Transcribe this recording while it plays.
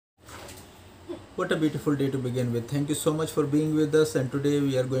What a beautiful day to begin with. Thank you so much for being with us. And today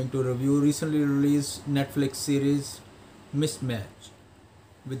we are going to review recently released Netflix series Mismatched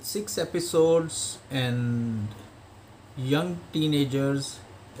with 6 episodes and young teenagers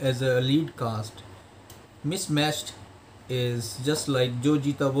as a lead cast. Mismatched is just like Jo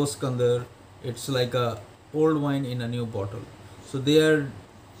Jeeta Wo Skandar. It's like a old wine in a new bottle. So they are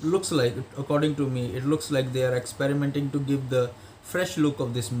looks like, according to me, it looks like they are experimenting to give the fresh look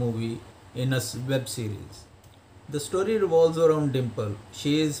of this movie in a web series. The story revolves around Dimple.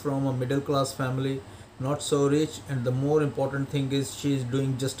 She is from a middle class family, not so rich, and the more important thing is she is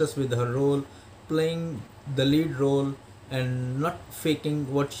doing justice with her role, playing the lead role and not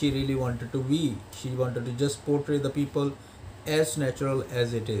faking what she really wanted to be. She wanted to just portray the people as natural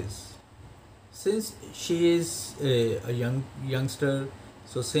as it is. Since she is a youngster,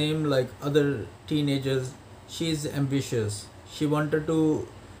 so same like other teenagers, she is ambitious. She wanted to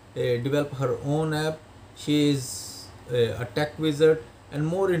develop her own app. She is a tech wizard and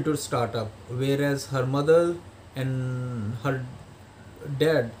more into startup, whereas her mother and her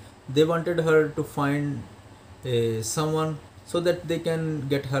dad, they wanted her to find someone so that they can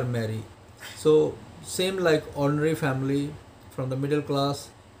get her married. So same like ordinary family from the middle class,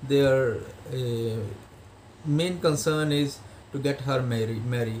 their main concern is to get her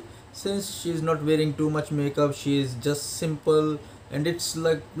marry. Since she is not wearing too much makeup, she is just simple, and it's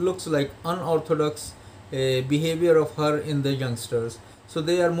like looks like unorthodox behavior of her in the youngsters. So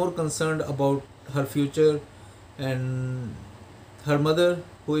they are more concerned about her future, and her mother,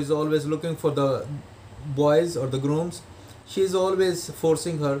 who is always looking for the boys or the grooms, she is always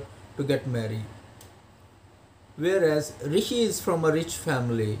forcing her to get married. Whereas Rishi is from a rich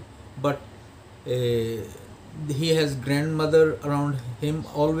family, but he has grandmother around him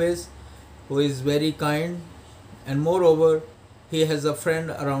always, who is very kind, and moreover, he has a friend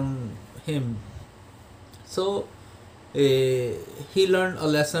around him. So he learned a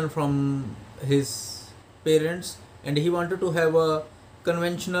lesson from his parents, and he wanted to have a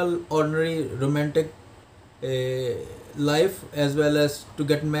conventional, ordinary, romantic life as well as to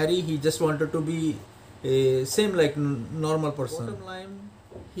get married. He just wanted to be same like normal person. Bottom line,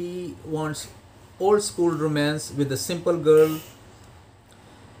 he wants old school romance with a simple girl.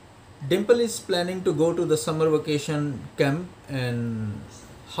 Dimple is planning to go to the summer vacation camp, and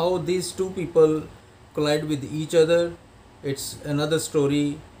how these two people collide with each other, it's another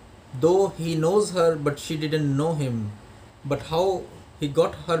story. Though he knows her, but she didn't know him. But how he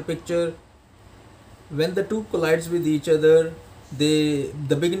got her picture, when the two collides with each other, the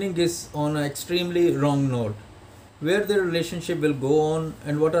beginning is on an extremely wrong note. Where their relationship will go on,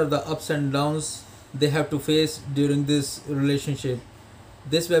 and what are the ups and downs they have to face during this relationship.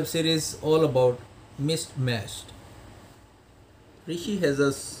 This web series all about mismatched. Rishi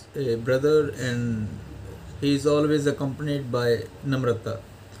has a brother, and he is always accompanied by Namrata.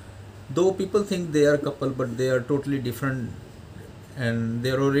 Though people think they are a couple, but they are totally different, and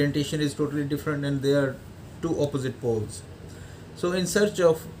their orientation is totally different, and they are two opposite poles. So, in search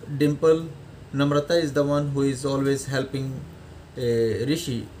of Dimple, Namrata is the one who is always helping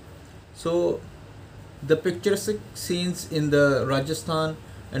Rishi. So, the picturesque scenes in the Rajasthan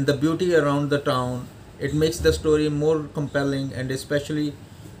and the beauty around the town, it makes the story more compelling, and especially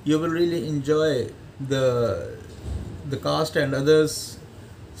you will really enjoy the the cast and others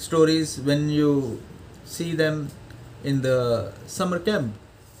stories when you see them in the summer camp.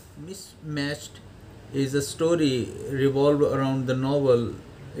 Mismatched is a story revolved around the novel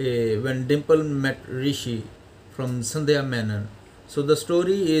When Dimple Met Rishi from Sandhya Menon. So the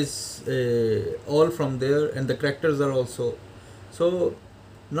story is all from there, and the characters are also. So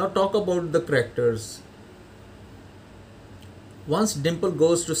now talk about the characters. Once Dimple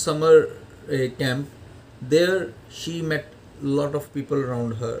goes to summer camp, there she met a lot of people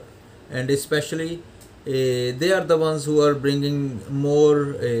around her, and especially they are the ones who are bringing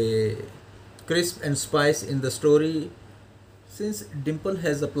more crisp and spice in the story. Since Dimple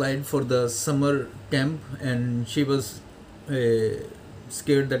has applied for the summer camp, and she was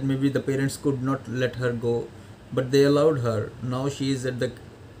scared that maybe the parents could not let her go, but they allowed her. Now she is at the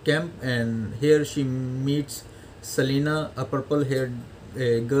camp, and here she meets Selena, a purple haired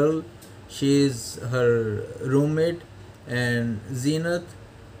girl. She is her roommate, and Zenith,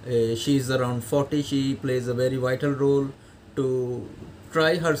 she is around 40. She plays a very vital role to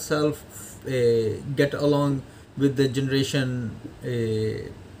try herself get along with the generation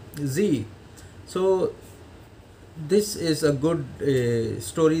Z. So this is a good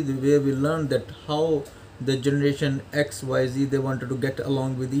story where we learn that how the generation X, Y, Z, they wanted to get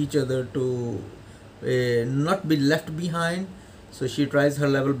along with each other to not be left behind, So she tries her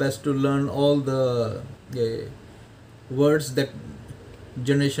level best to learn all the words that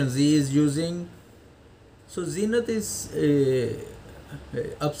Generation Z is using. So Zenith is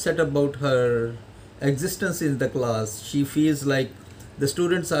upset about her existence in the class. She feels like the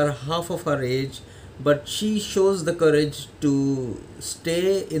students are half of her age, but she shows the courage to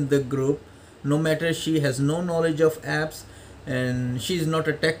stay in the group no matter she has no knowledge of apps and she is not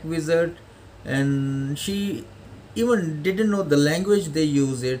a tech wizard, and she even didn't know the language they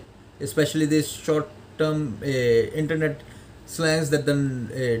use it, especially this short term internet slangs that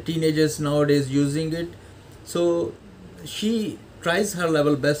the teenagers nowadays using it. So she tries her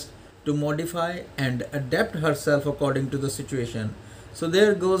level best to modify and adapt herself according to the situation. So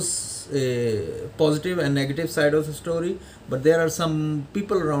there goes a positive and negative side of the story, but there are some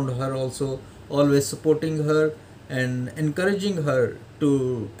people around her also always supporting her and encouraging her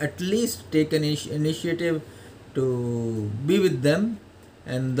to at least take an initiative to be with them.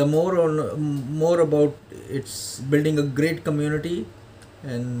 And the more about it's building a great community,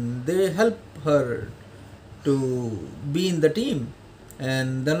 and they help her to be in the team.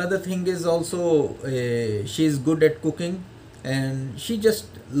 And another thing is also she is good at cooking, and she just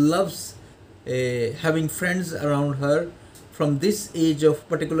loves having friends around her from this age of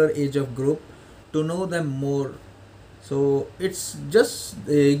particular age of group to know them more. So it's just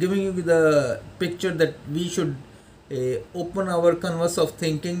giving you the picture that we should open our canvas of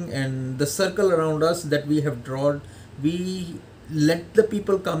thinking and the circle around us that we have drawn. We let the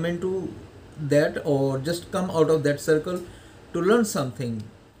people come into that or just come out of that circle to learn something.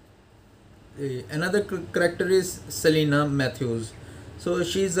 Another character is Selena Matthews. So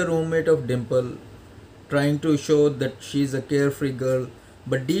she's a roommate of Dimple, trying to show that she's a carefree girl,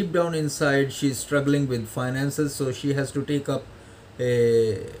 but deep down inside she's struggling with finances. So she has to take up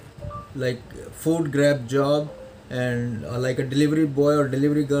a like food grab job and like a delivery boy or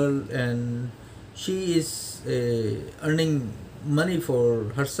delivery girl, and she is earning money for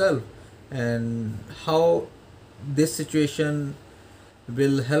herself. And how this situation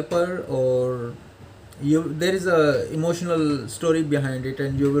will help her, or you there is a emotional story behind it,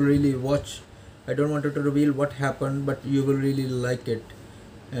 and you will really watch. I don't want to reveal what happened, but you will really like it.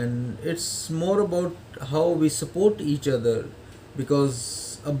 And it's more about how we support each other,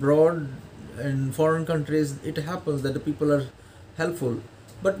 because abroad in foreign countries it happens that the people are helpful,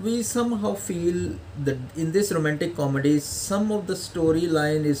 but we somehow feel that in this romantic comedy some of the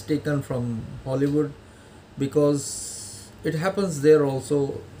storyline is taken from Hollywood, because it happens there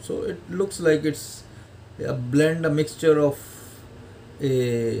also. So it looks like it's a blend, a mixture of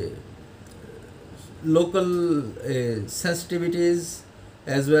a local sensitivities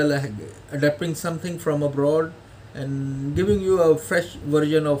as well as adapting something from abroad and giving you a fresh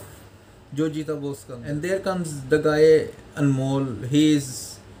version of Jojita Boskan. And there comes the guy Anmol. He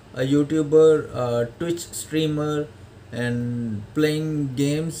is a YouTuber, a Twitch streamer, and playing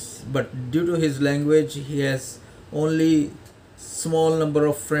games. But due to his language, he has only small number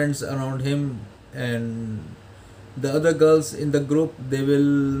of friends around him, and the other girls in the group, they will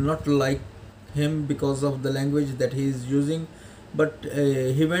not like him because of the language that he is using. But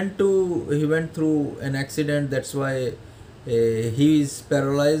he went through an accident, that's why he is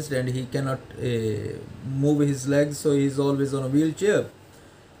paralyzed and he cannot move his legs, so he is always on a wheelchair.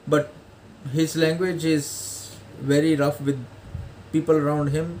 But his language is very rough with people around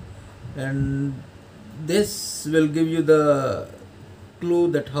him, and this will give you the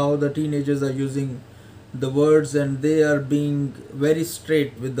clue that how the teenagers are using the words, and they are being very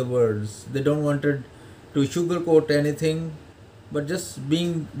straight with the words. They don't want to sugarcoat anything, but just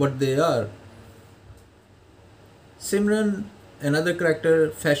being what they are. Simran, another character,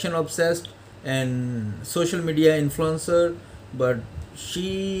 fashion obsessed and social media influencer, but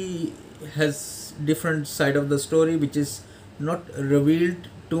she has different side of the story which is not revealed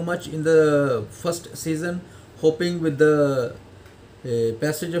too much in the first season. Hoping with the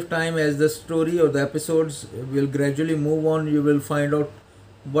passage of time, as the story or the episodes will gradually move on, you will find out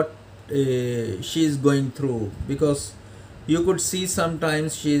what she is going through, because you could see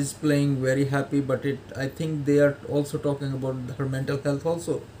sometimes she is playing very happy, but I think they are also talking about her mental health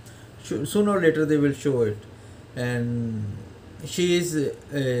also. Sooner or later they will show it. And she is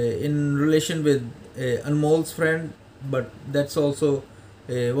in relation with Anmol's friend, but that's also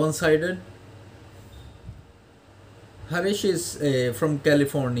one sided. Harish is from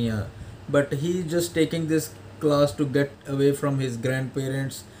California, but he just taking this class to get away from his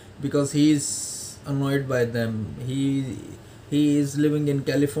grandparents because he is annoyed by them. He is living in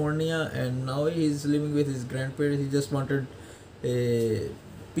California and now he is living with his grandparents. He just wanted a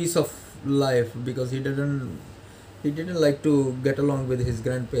piece of life because he didn't he didn't like to get along with his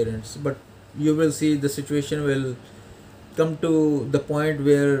grandparents. But you will see the situation will come to the point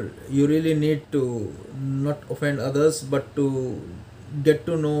where you really need to not offend others, but to get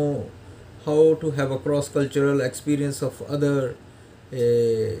to know how to have a cross cultural experience of other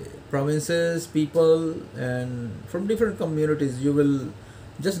provinces, people, and from different communities. You will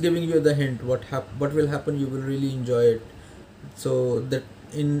just giving you the hint what will happen. You will really enjoy it. So that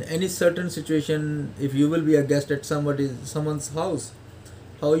in any certain situation, if you will be a guest at someone's house,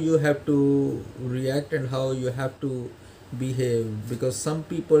 how you have to react and how you have to behave, because some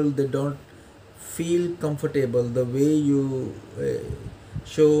people they don't feel comfortable the way you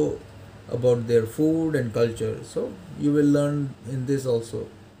show about their food and culture. So you will learn in this also.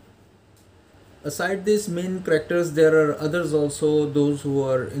 Aside these main characters, there are others also, those who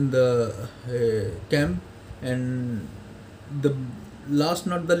are in the camp. And the last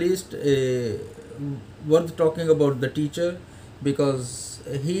not the least, worth talking about the teacher, because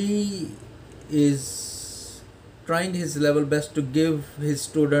he is trying his level best to give his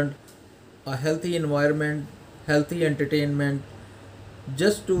student a healthy environment, healthy entertainment,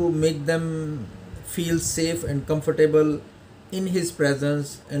 just to make them feel safe and comfortable in his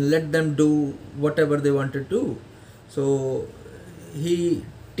presence and let them do whatever they want to do. So he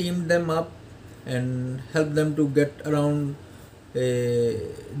teamed them up and helped them to get around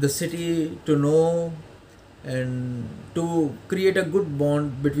the city, to know and to create a good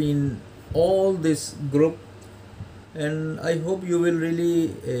bond between all this group. And I hope you will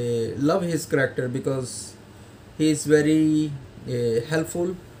really love his character, because he is very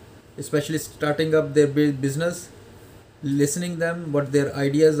helpful, especially starting up their business, listening them what their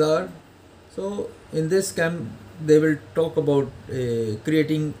ideas are. So in this camp they will talk about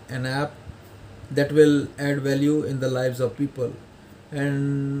creating an app that will add value in the lives of people.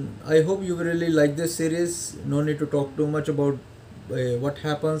 And I hope you will really like this series. No need to talk too much about what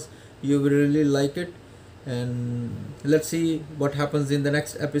happens. You will really like it. And let's see what happens in the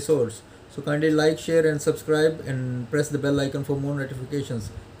next episodes. So kindly like, share and subscribe and press the bell icon for more notifications.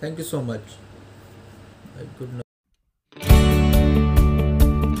 Thank you so much. Good night.